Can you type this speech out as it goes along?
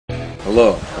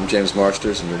Hello, I'm James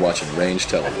Marsters, and you're watching Range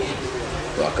Television.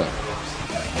 Rock on.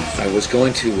 I was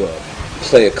going to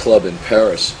play a club in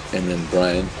Paris, and then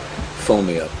Brian phoned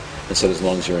me up and said, as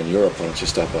long as you're in Europe, why don't you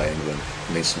stop by England,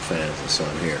 meet some fans, and so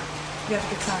I'm here. You have a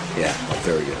good time. Yeah,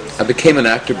 very good. I became an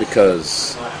actor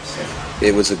because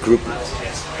it was a group.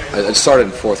 I started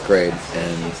in 4th grade,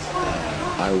 and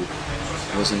I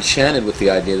was enchanted with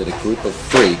the idea that a group of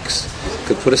freaks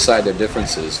could put aside their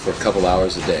differences for a couple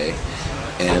hours a day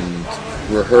and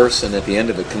rehearse, and at the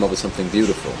end of it come up with something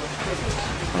beautiful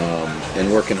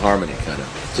and work in harmony, kind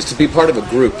of. Just to be part of a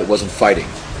group that wasn't fighting,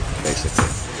 basically.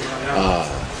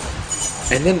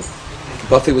 And then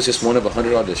Buffy was just one of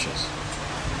 100 auditions.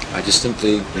 I just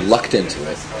simply lucked into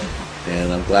it,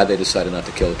 and I'm glad they decided not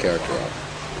to kill the character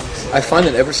off. I find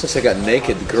that ever since I got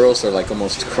naked, the girls are like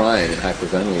almost crying and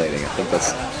hyperventilating. I think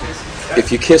that's...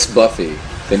 If you kiss Buffy,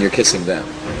 then you're kissing them,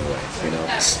 in a way, you know.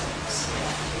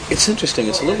 It's interesting.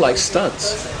 It's a little like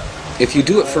stunts. If you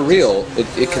do it for real,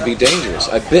 it can be dangerous.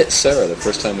 I bit Sarah the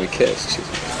first time we kissed. She was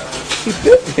like, "You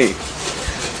bit me."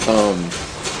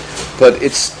 But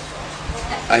it's...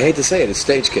 I hate to say it, it's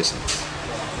stage kissing.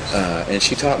 And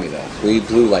she taught me that. We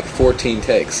blew like 14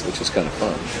 takes, which was kind of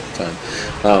fun at the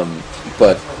time.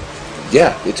 But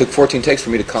yeah, it took 14 takes for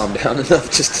me to calm down enough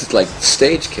just to like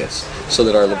stage kiss so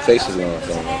that our faces weren't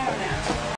going like that.